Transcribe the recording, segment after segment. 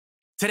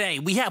Today,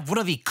 we have one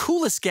of the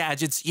coolest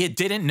gadgets you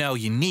didn't know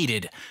you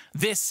needed.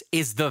 This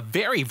is the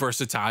very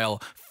versatile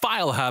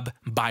FileHub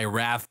by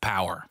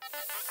RAVPower.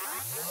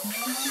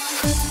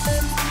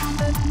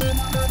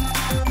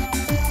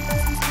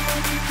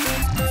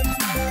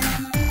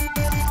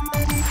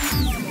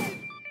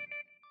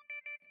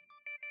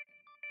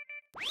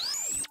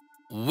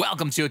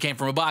 Welcome to It Came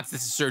From a Box.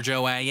 This is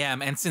Sergio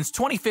AM, and since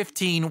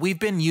 2015, we've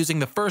been using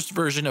the first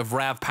version of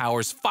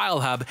RAVPower's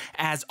FileHub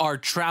as our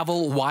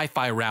travel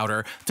Wi-Fi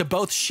router to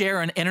both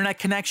share an internet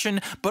connection,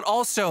 but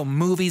also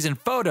movies and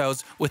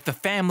photos with the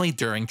family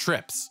during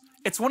trips.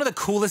 It's one of the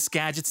coolest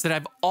gadgets that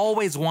I've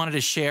always wanted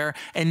to share,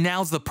 and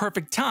now's the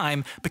perfect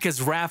time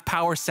because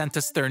RAVPower sent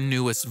us their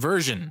newest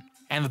version.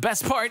 And the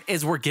best part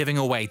is we're giving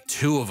away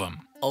 2 of them.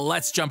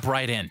 Let's jump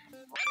right in.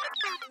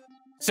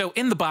 So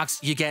in the box,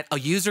 you get a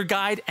user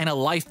guide and a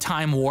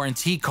lifetime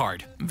warranty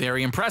card.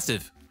 Very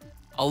impressive.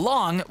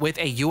 Along with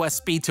a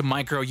USB to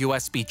micro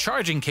USB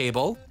charging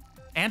cable,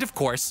 and of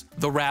course,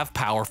 the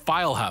RAVPower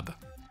FileHub.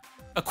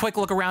 A quick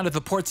look around at the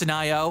ports and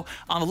I/O.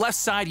 On the left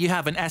side, you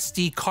have an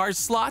SD card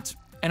slot,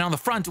 and on the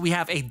front, we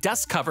have a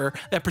dust cover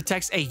that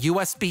protects a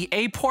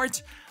USB-A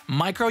port,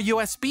 micro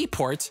USB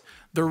port,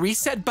 the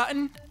reset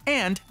button,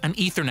 and an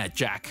Ethernet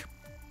jack.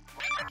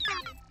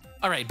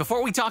 Alright,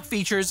 before we talk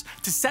features,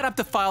 to set up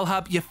the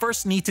FileHub, you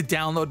first need to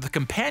download the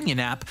companion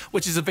app,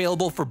 which is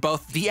available for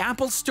both the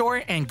Apple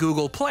Store and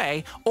Google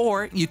Play,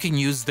 or you can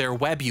use their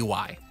web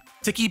UI.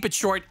 To keep it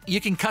short,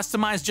 you can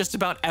customize just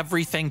about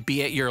everything,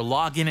 be it your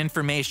login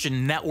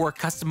information, network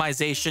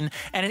customization,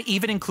 and it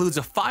even includes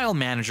a file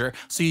manager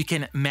so you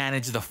can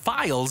manage the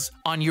files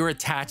on your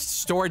attached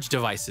storage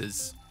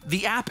devices.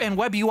 The app and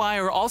web UI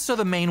are also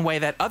the main way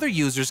that other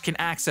users can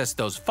access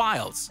those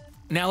files.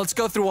 Now let's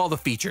go through all the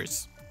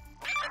features.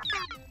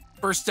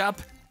 First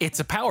up, it's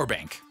a power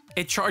bank.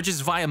 It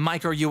charges via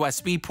micro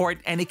USB port,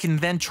 and it can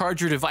then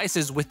charge your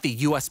devices with the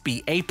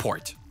USB-A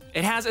port.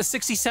 It has a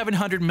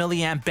 6700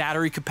 milliamp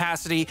battery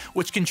capacity,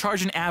 which can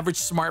charge an average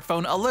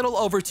smartphone a little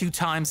over 2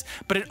 times,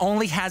 but it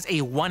only has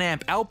a 1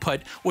 amp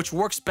output, which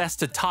works best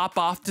to top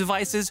off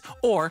devices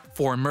or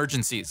for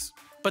emergencies.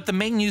 But the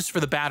main use for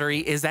the battery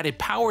is that it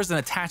powers an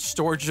attached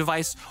storage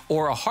device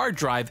or a hard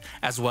drive,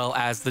 as well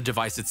as the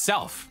device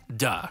itself.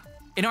 Duh.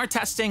 In our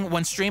testing,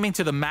 when streaming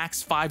to the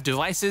max 5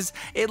 devices,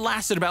 it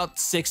lasted about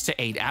 6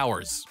 to 8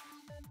 hours.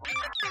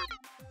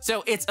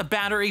 So it's a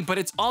battery, but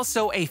it's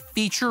also a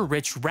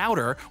feature-rich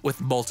router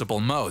with multiple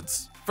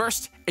modes.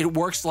 First, it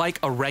works like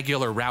a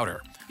regular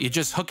router. You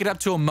just hook it up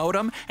to a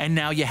modem, and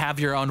now you have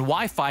your own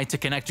Wi-Fi to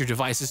connect your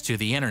devices to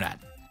the internet.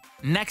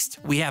 Next,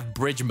 we have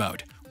bridge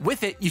mode.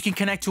 With it, you can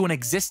connect to an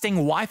existing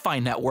Wi-Fi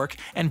network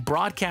and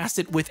broadcast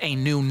it with a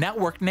new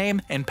network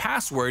name and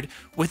password,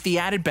 with the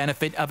added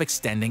benefit of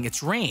extending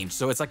its range,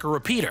 so it's like a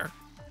repeater.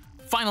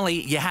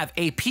 Finally, you have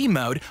AP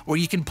mode, where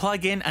you can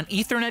plug in an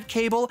Ethernet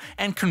cable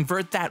and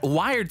convert that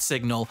wired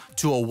signal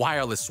to a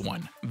wireless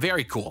one.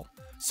 Very cool.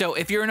 So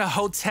if you're in a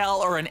hotel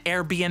or an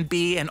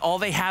Airbnb and all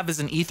they have is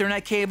an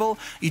Ethernet cable,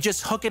 you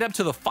just hook it up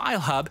to the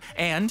FileHub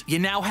and you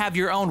now have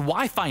your own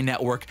Wi-Fi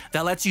network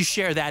that lets you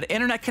share that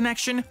internet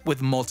connection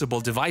with multiple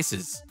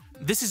devices.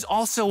 This is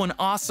also an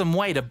awesome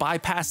way to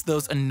bypass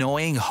those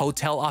annoying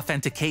hotel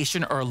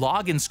authentication or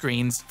login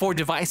screens for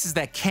devices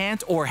that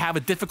can't or have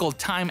a difficult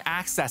time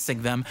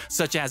accessing them,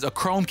 such as a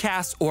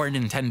Chromecast or a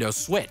Nintendo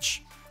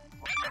Switch.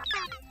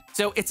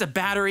 So it's a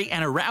battery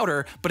and a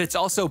router, but it's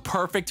also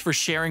perfect for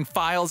sharing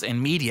files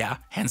and media,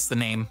 hence the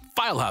name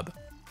FileHub.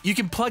 You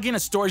can plug in a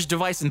storage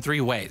device in 3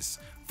 ways.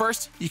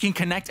 First, you can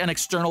connect an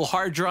external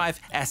hard drive,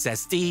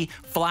 SSD,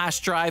 flash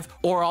drive,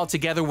 or all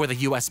together with a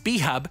USB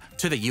hub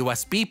to the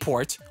USB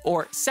port.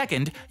 Or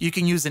second, you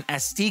can use an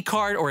SD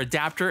card or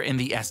adapter in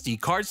the SD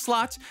card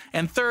slot.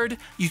 And third,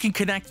 you can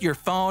connect your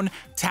phone,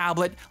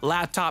 tablet,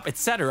 laptop,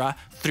 etc.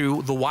 through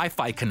the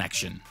Wi-Fi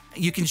connection.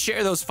 You can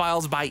share those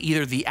files by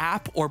either the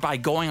app or by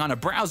going on a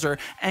browser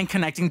and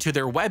connecting to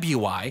their web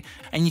UI,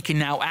 and you can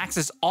now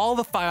access all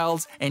the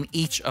files in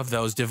each of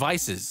those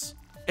devices.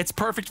 It's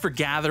perfect for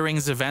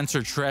gatherings, events,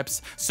 or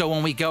trips, so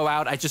when we go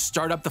out, I just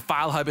start up the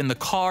FileHub in the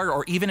car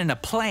or even in a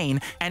plane,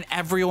 and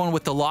everyone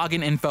with the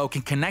login info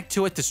can connect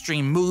to it to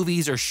stream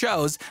movies or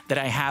shows that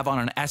I have on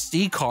an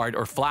SD card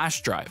or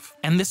flash drive.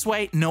 And this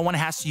way, no one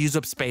has to use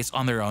up space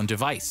on their own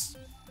device.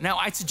 Now,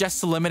 I'd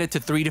suggest to limit it to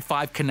 3 to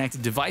 5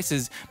 connected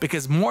devices,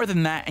 because more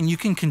than that and you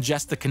can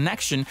congest the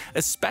connection,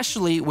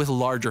 especially with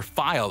larger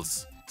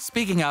files.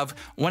 Speaking of,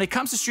 when it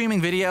comes to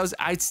streaming videos,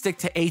 I'd stick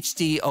to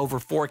HD over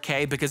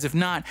 4K, because if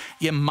not,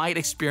 you might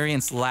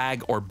experience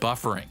lag or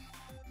buffering.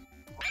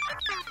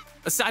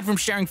 Aside from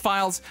sharing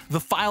files,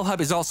 the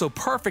FileHub is also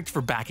perfect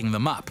for backing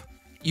them up.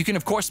 You can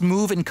of course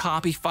move and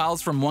copy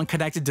files from one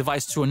connected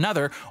device to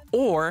another,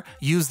 or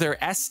use their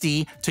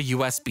SD to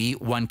USB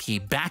one-key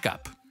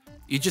backup.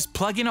 You just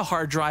plug in a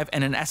hard drive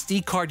and an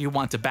SD card you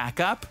want to back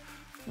up,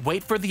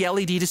 wait for the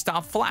LED to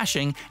stop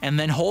flashing, and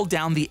then hold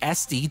down the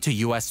SD to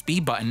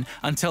USB button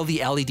until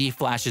the LED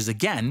flashes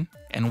again,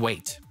 and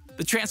wait.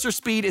 The transfer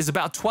speed is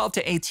about 12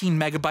 to 18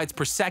 megabytes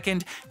per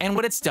second, and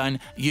when it's done,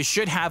 you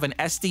should have an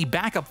SD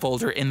backup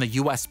folder in the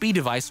USB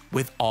device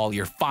with all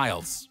your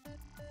files.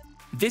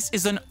 This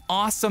is an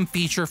awesome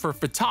feature for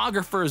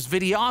photographers,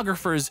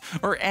 videographers,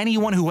 or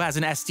anyone who has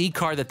an SD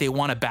card that they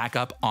want to back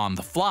up on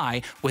the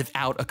fly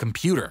without a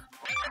computer.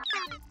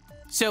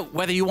 So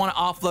whether you want to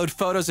offload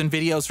photos and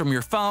videos from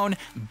your phone,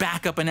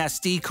 back up an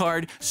SD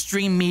card,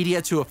 stream media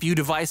to a few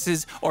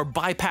devices, or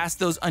bypass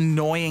those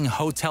annoying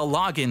hotel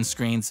login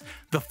screens,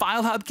 the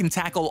FileHub can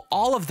tackle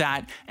all of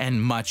that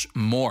and much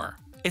more.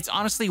 It's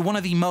honestly one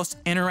of the most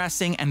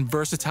interesting and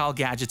versatile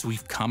gadgets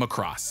we've come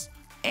across.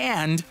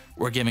 And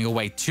we're giving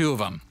away 2 of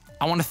them.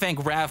 I want to thank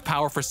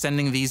RAVPower for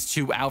sending these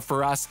 2 out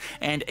for us,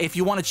 and if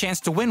you want a chance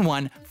to win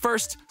one,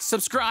 first,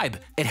 subscribe.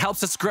 It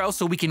helps us grow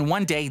so we can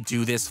one day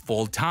do this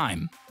full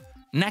time.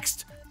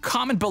 Next,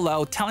 comment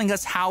below telling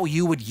us how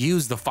you would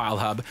use the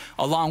FileHub,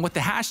 along with the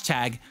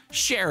hashtag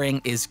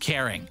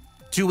 #SharingIsCaring.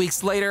 2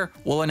 weeks later,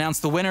 we'll announce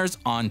the winners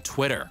on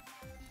Twitter.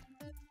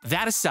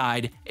 That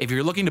aside, if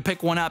you're looking to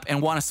pick one up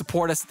and want to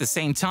support us at the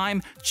same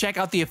time, check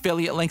out the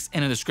affiliate links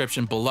in the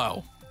description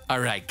below.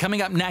 Alright,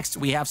 coming up next,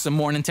 we have some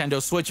more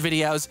Nintendo Switch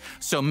videos,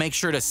 so make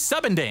sure to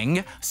sub and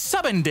ding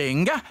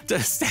to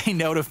stay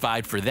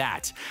notified for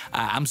that.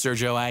 I'm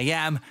Sergio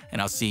IM,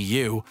 and I'll see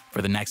you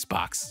for the next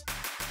box.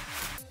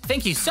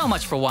 Thank you so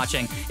much for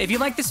watching. If you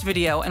like this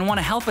video and want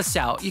to help us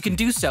out, you can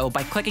do so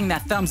by clicking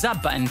that thumbs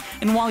up button,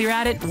 and while you're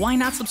at it, why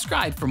not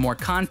subscribe for more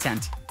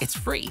content? It's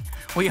free.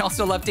 We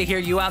also love to hear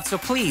you out, so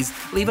please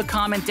leave a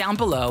comment down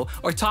below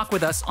or talk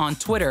with us on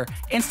Twitter,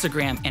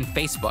 Instagram, and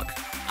Facebook.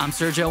 I'm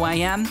Sergio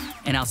IM,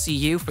 and I'll see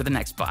you for the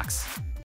next box.